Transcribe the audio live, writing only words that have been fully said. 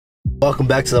Welcome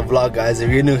back to the vlog, guys. If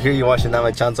you're new here, you're watching Not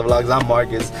My Chance Vlogs. I'm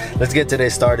Marcus. Let's get today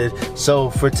started. So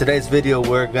for today's video,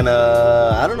 we're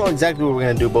gonna, I don't know exactly what we're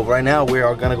gonna do, but right now we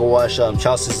are gonna go wash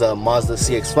Chelsea's Mazda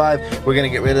CX-5. We're gonna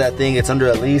get rid of that thing. It's under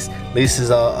a lease. Lease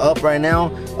is up right now.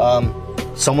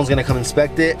 Someone's gonna come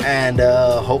inspect it, and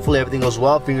hopefully everything goes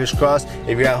well. Fingers crossed.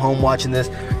 If you're at home watching this,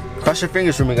 cross your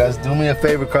fingers for me, guys. Do me a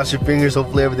favor, cross your fingers.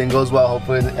 Hopefully everything goes well.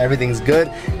 Hopefully everything's good.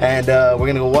 And we're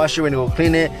gonna go wash it, we're gonna go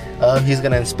clean it. He's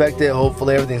gonna inspect it.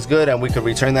 Hopefully everything's good, and we could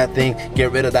return that thing,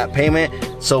 get rid of that payment,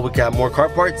 so we can have more car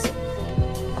parts.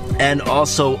 And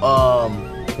also,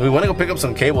 we wanna go pick up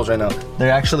some cables right now.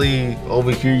 They're actually over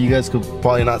here. You guys could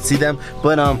probably not see them,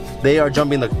 but they are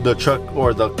jumping the truck,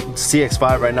 or the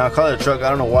CX-5 right now. I call it a truck, I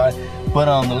don't know why. But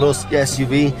the little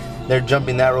SUV, they're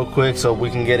jumping that real quick so we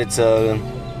can get it to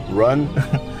run.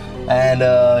 And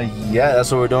yeah,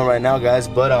 that's what we're doing right now, guys.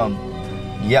 But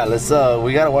yeah, let's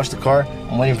we gotta wash the car.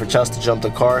 I'm waiting for Chelsea to jump the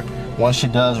car. Once she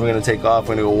does, we're gonna take off,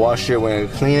 we're gonna go wash it, we're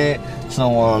gonna clean it. So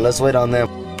let's wait on them.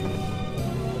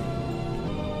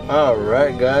 All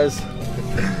right, guys.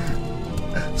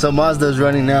 So Mazda's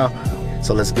running now,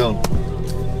 so let's go.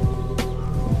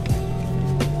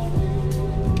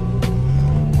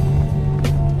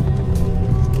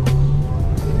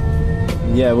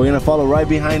 Yeah, we're gonna follow right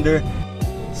behind her.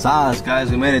 Sauce, guys,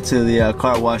 we made it to the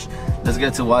car wash. Let's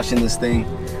get to washing this thing.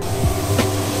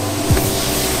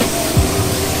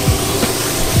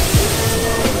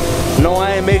 No,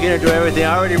 I ain't making her do everything.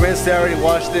 I already rinsed it, I already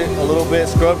washed it a little bit,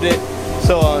 scrubbed it.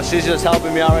 So she's just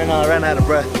helping me out right now. I ran out of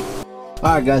breath.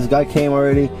 All right, guys, the guy came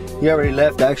already. He already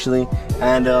left, actually.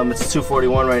 And it's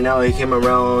 2:41 right now. He came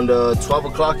around 12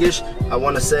 o'clock-ish, I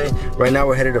wanna say. Right now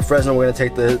we're headed to Fresno. We're gonna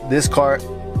take this car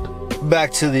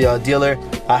back to the dealer.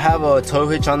 I have a tow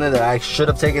hitch on there that I should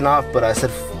have taken off, but I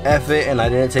said F it and I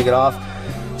didn't take it off.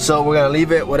 So we're gonna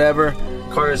leave it, whatever.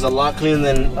 Car is a lot cleaner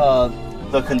than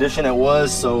the condition it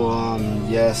was, so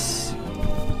yes.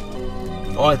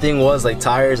 Only thing was like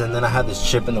tires, and then I had this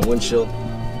chip in the windshield.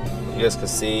 You guys can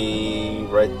see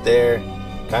right there,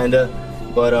 kinda.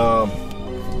 But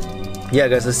yeah,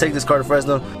 guys, let's take this car to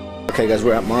Fresno. Okay, guys,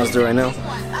 we're at Mazda right now.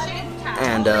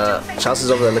 And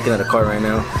Chelsea's over there looking at the car right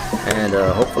now, and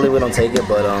hopefully we don't take it,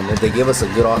 but if they give us a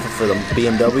good offer for the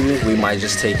BMW, we might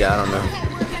just take it. I don't know.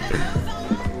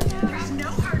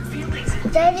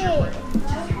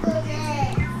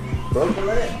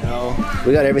 No.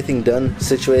 We got everything done,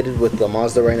 situated with the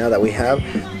Mazda right now that we have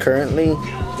currently,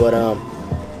 but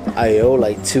I owe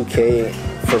like 2K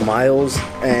for miles,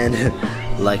 and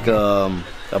like a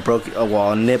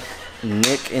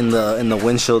nick in the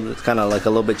windshield. It's kind of like a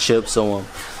little bit chipped, so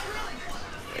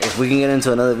if we can get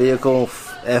into another vehicle,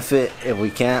 F it. If we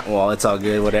can't, well, it's all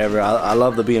good, whatever. I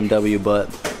love the BMW, but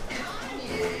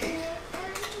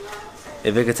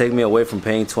if it could take me away from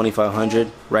paying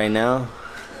 $2,500 right now,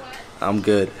 I'm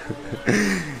good.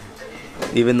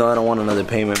 Even though I don't want another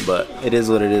payment, but it is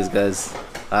what it is, guys.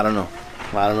 I don't know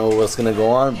what's gonna go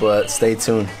on, but stay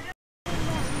tuned.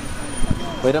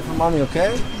 Wait up for mommy,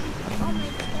 okay?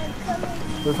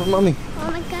 Wait for mommy.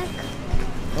 Oh my god.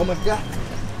 Oh my god.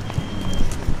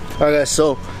 Alright, guys,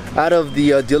 so out of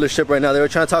the dealership right now, they were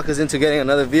trying to talk us into getting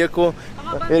another vehicle.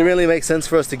 It didn't really make sense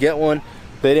for us to get one.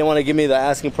 They didn't want to give me the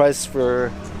asking price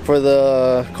for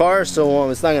the car, so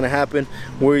it's not gonna happen.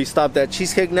 We stopped at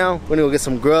Cheesecake now. We're gonna go get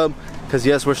some grub, because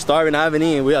yes, we're starving. I haven't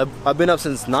eaten. I've been up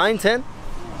since 9, 10.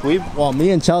 Well, me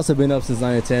and Chelsea have been up since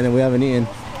 9 or 10, and we haven't eaten.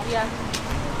 Yeah.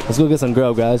 Let's go get some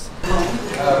grub, guys.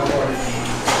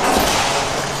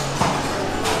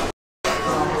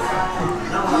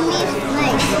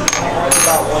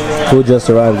 Food just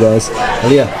arrived, guys.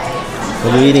 Aaliyah,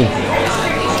 what are you eating?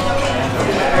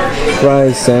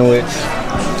 Fries, sandwich,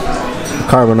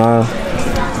 carbonara.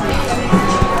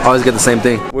 Always get the same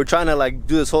thing. We're trying to like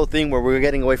do this whole thing where we're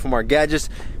getting away from our gadgets.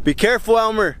 Be careful,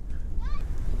 Elmer.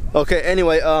 Okay,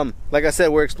 anyway, like I said,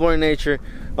 we're exploring nature,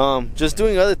 just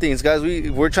doing other things, guys.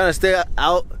 We're trying to stay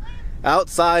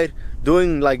outside,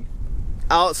 doing like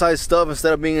outside stuff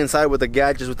instead of being inside with the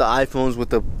gadgets, with the iPhones, with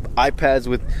the iPads,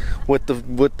 with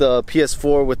the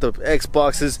PS4, with the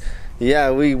Xboxes.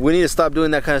 Yeah, we need to stop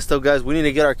doing that kind of stuff, guys. We need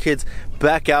to get our kids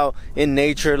back out in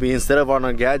nature instead of on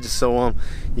our gadgets. So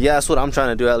yeah, that's what I'm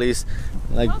trying to do, at least.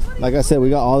 Like I said, we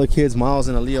got all the kids, Miles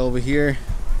and Aaliyah over here.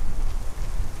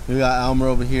 We got Elmer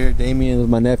over here, Damien with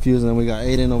my nephews, and then we got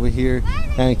Aiden over here,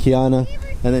 and Kiana,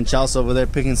 and then Chelsea over there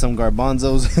picking some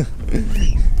garbanzos.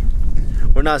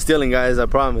 We're not stealing, guys, I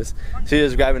promise. She's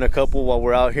just grabbing a couple while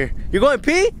we're out here. You going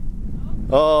pee?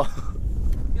 Oh.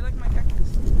 You like my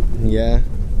cactus? Yeah.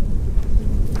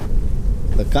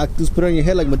 The cactus put on your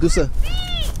head like Medusa.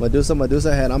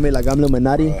 Medusa head. I mean, like I'm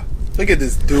Illuminati. Look at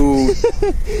this dude.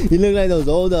 You look like those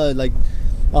old the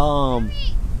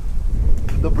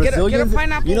Brazilians. Get a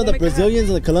pineapple, You know the we'll make it Brazilians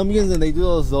and the Colombians, and they do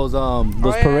those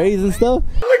yeah. parades and stuff.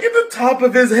 Look at the top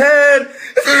of his head.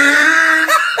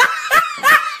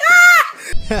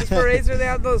 Those parades where they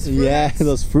have those fruits. Yeah,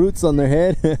 those fruits on their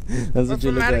head. That's Or what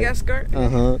you from look like. Madagascar.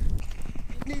 Uh-huh.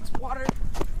 It needs water.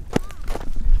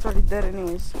 It's already dead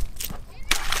anyways.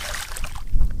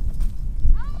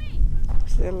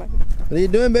 What are you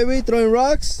doing, baby? Throwing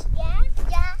rocks? Yeah,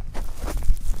 yeah.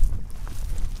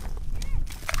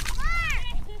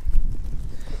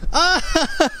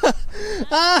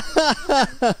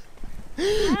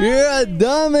 You're a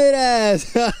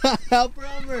dumbass. Help her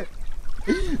over.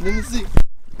 Let me see.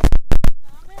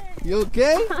 You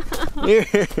okay? Here.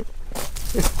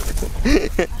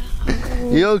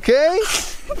 You okay?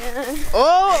 Yeah.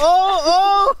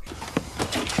 Oh!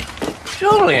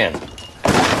 Julian.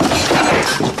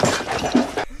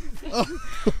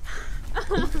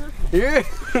 Here.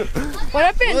 What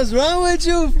happened? What's wrong with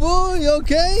you, fool? You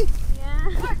okay? Yeah.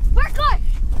 Parkour!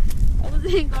 I was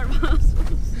in garbanzos.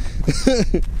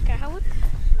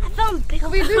 I found big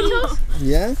Garbanzos?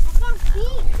 Yeah? I found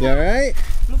feet. You alright?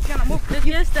 Move, Kiana, move. Did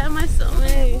you stab my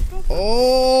stomach?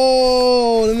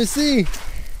 Oh, let me see.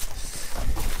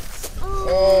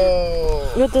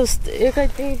 Oh. With the stick, I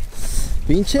think.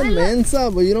 Pinche mensa,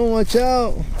 but you don't watch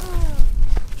out.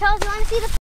 Charles, you want to see the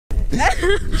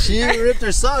She ripped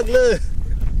her sock, look.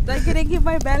 I couldn't keep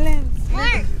my balance.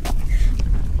 Mark?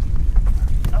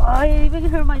 Oh, I even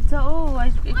hurt my toe. I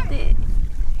scraped it.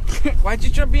 Why'd you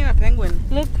try being a penguin?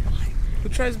 Look. Who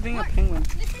tries being a penguin?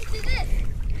 Listen to this.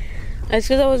 It's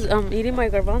because I was eating my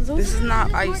garbanzos. This is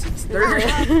not ice, it's dirt.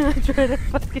 I tried to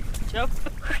fucking jump.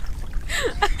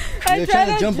 You're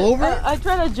trying to jump over? I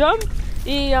tried to jump.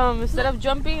 Instead of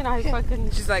jumping, I fucking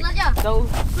She's like, dove.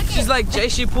 she's like Jay.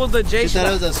 She pulled the J. She thought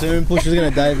it was a swimming pool. She was gonna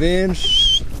dive in.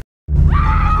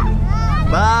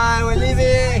 Bye, we're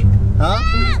leaving. Huh?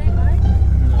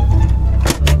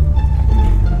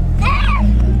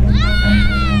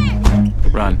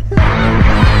 Run.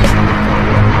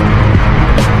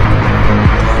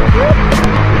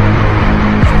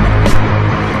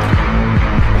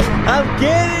 I'm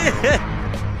kidding.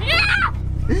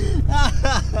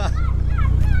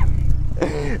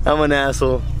 I'm an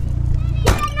asshole.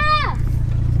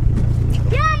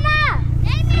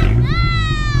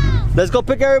 Let's go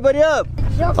pick everybody up.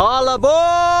 All aboard!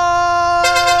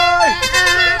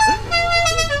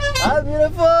 How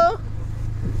beautiful.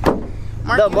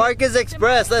 The Marcus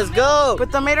Express. Let's go.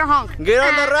 Put the meter honk. Get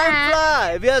on the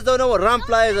Rampla. If you guys don't know what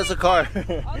Rampla is, that's a car.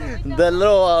 The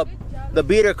little, the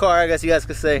beater car, I guess you guys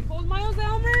could say. Hold Miles,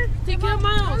 Elmer. Take care of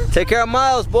Miles. Take care of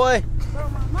Miles, boy.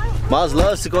 Miles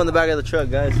loves to go in the back of the truck,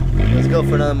 guys. Let's go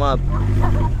for another mob.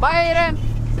 Bye, Aiden.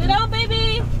 Sit down,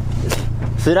 baby.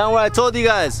 Sit down where I told you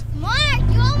guys. Mark,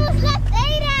 you almost left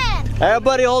Aiden.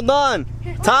 Everybody hold on.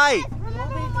 Tight. Remember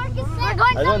what Marcus said? We're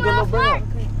going I'm gonna do a somewhere little else, Mark.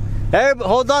 burnout. Everybody,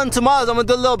 hold on to Miles. I'm gonna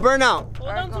do a little burnout. Hold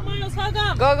on to Miles. Hug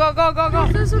him. Go, go, go, go, go.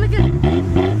 This one again.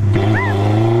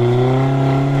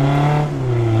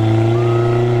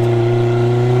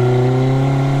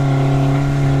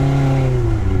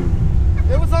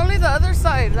 It was only the other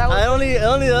side. That was, Only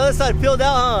the other side peeled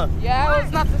out, yeah, it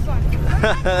was not this one.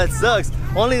 huh? That sucks.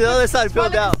 Only the other side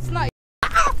peeled out. It's not.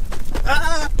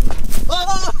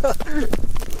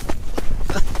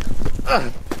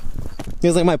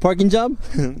 Feels like my parking job.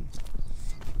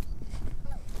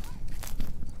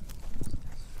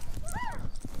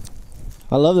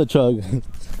 I love the truck.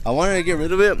 I wanted to get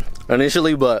rid of it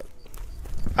initially, but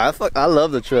I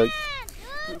love the truck.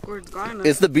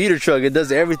 It's the beater truck. It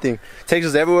does everything. Takes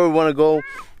us everywhere we want to go.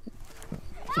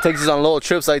 It takes us on little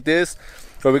trips like this,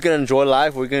 where we can enjoy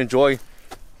life. We can enjoy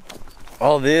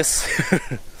all this.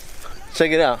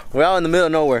 Check it out. We're out in the middle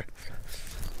of nowhere,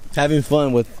 having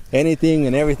fun with anything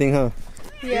and everything, huh?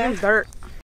 Yeah. Dirt.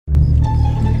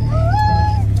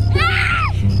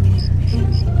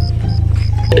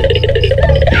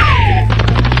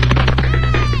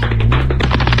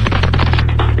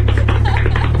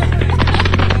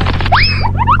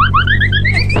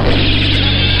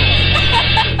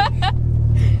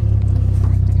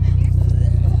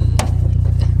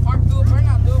 Mark, do a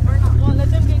burnout, do a burnout. Well, let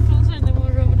them get closer and then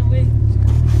we'll run away.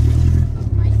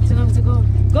 So we have to go.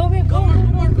 Go, babe, go.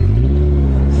 Mark.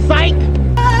 Psych!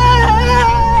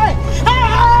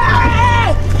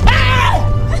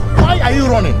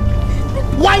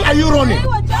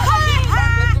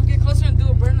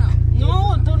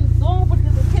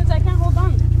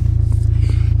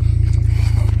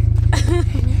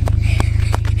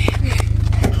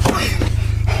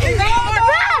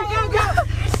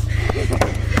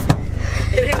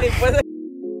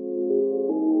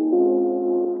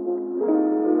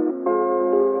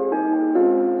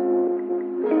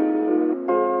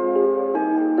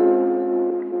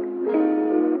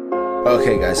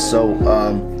 Okay guys, so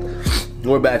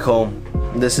we're back home.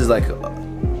 This is like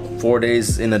 4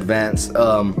 days in advance.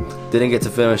 Didn't get to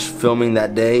finish filming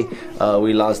that day.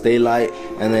 We lost daylight,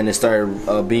 and then it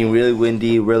started being really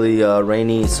windy, really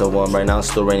rainy. So right now it's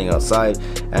still raining outside,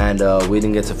 and we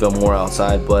didn't get to film more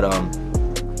outside. But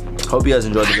hope you guys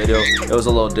enjoyed the video. It was a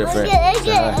little different. A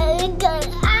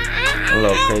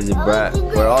little crazy brat.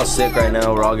 We're all sick right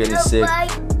now. We're all getting sick,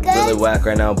 really whack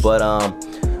right now. But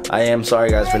I am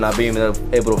sorry guys for not being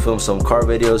able to film some car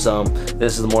videos.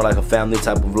 This is more like a family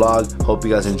type of vlog. Hope you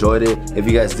guys enjoyed it. If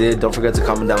you guys did, don't forget to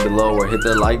comment down below or hit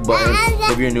the like button.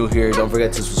 If you're new here, don't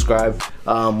forget to subscribe.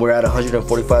 We're at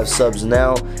 145 subs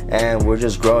now, and we're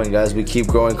just growing, guys. We keep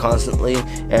growing constantly,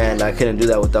 and I couldn't do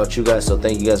that without you guys, so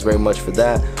thank you guys very much for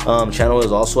that. Channel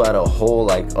is also at a whole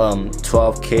like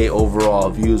 12K overall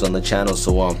views on the channel,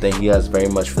 so thank you guys very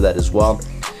much for that as well.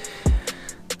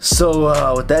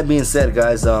 So with that being said,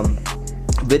 guys,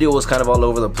 video was kind of all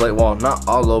over the place. Well, not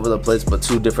all over the place, but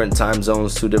 2 different time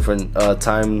zones, 2 different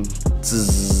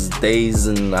days,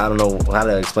 and I don't know how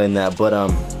to explain that, but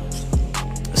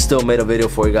still made a video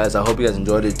for you guys. I hope you guys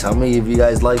enjoyed it. Tell me if you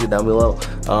guys liked it down below.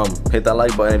 Hit that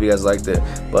like button if you guys liked it.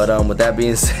 But with that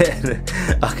being said,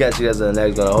 I'll catch you guys in the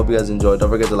next one. I hope you guys enjoyed.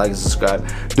 Don't forget to like and subscribe.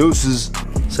 Deuces.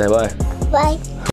 Say bye. Bye.